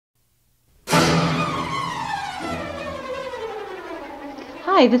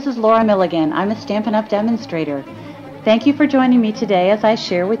Hi, this is Laura Milligan. I'm a Stampin' Up! Demonstrator. Thank you for joining me today as I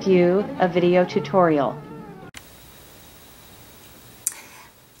share with you a video tutorial.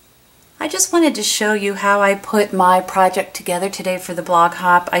 I just wanted to show you how I put my project together today for the blog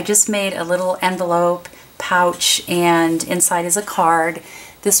hop. I just made a little envelope pouch and inside is a card.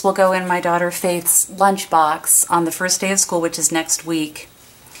 This will go in my daughter Faith's lunchbox on the first day of school, which is next week.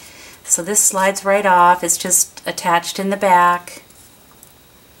 So this slides right off. It's just attached in the back.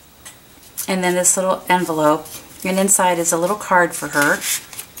 And then this little envelope, and inside is a little card for her. It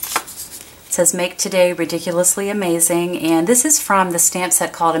says, "Make today ridiculously amazing," and this is from the stamp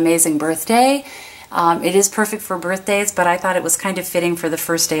set called Amazing Birthday. It is perfect for birthdays, but I thought it was kind of fitting for the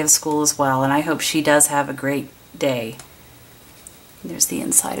first day of school as well, and I hope she does have a great day. There's the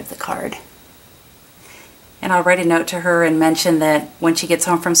inside of the card. And I'll write a note to her and mention that when she gets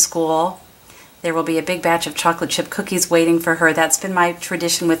home from school, there will be a big batch of chocolate chip cookies waiting for her. That's been my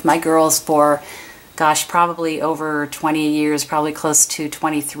tradition with my girls for, gosh, probably over 20 years, probably close to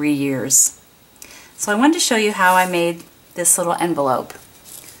 23 years. So I wanted to show you how I made this little envelope.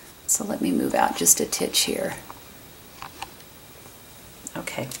 So let me move out just a titch here.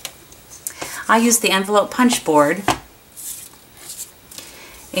 Okay. I used the envelope punch board,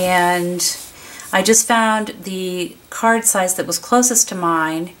 and I just found the card size that was closest to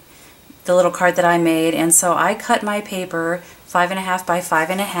mine, the little card that I made, and so I cut my paper 5.5 by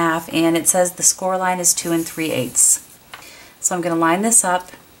 5.5, and it says the score line is 2 3/8. So I'm going to line this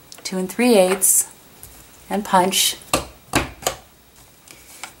up 2 3/8 and punch,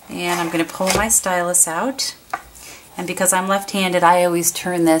 and I'm going to pull my stylus out, and because I'm left-handed I always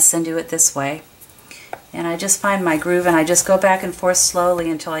turn this and do it this way, and I just find my groove and I just go back and forth slowly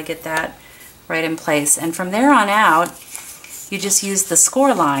until I get that right in place, and from there on out you just use the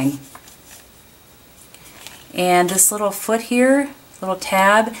score line. And this little foot here, little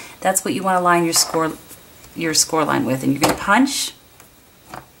tab, that's what you want to line your score line with. And you're going to punch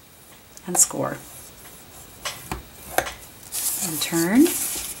and score. And turn.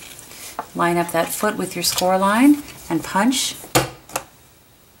 Line up that foot with your score line and punch.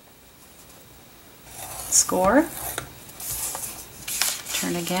 Score.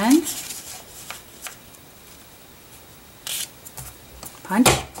 Turn again. Punch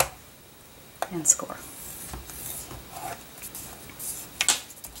and score.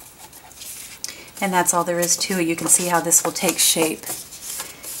 And that's all there is to it. You can see how this will take shape.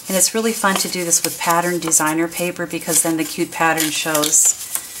 And it's really fun to do this with pattern designer paper because then the cute pattern shows.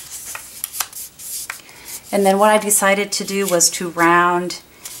 And then what I decided to do was to round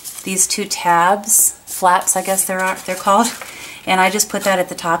these two tabs, flaps I guess they're called, and I just put that at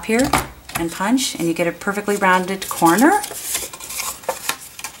the top here and punch, and you get a perfectly rounded corner.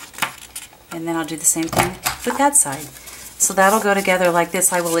 And then I'll do the same thing with that side. So that'll go together like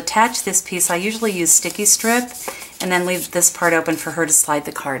this. I will attach this piece. I usually use sticky strip and then leave this part open for her to slide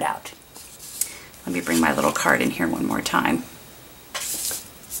the card out. Let me bring my little card in here one more time.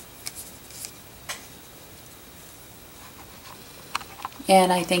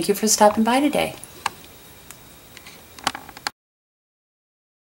 And I thank you for stopping by today.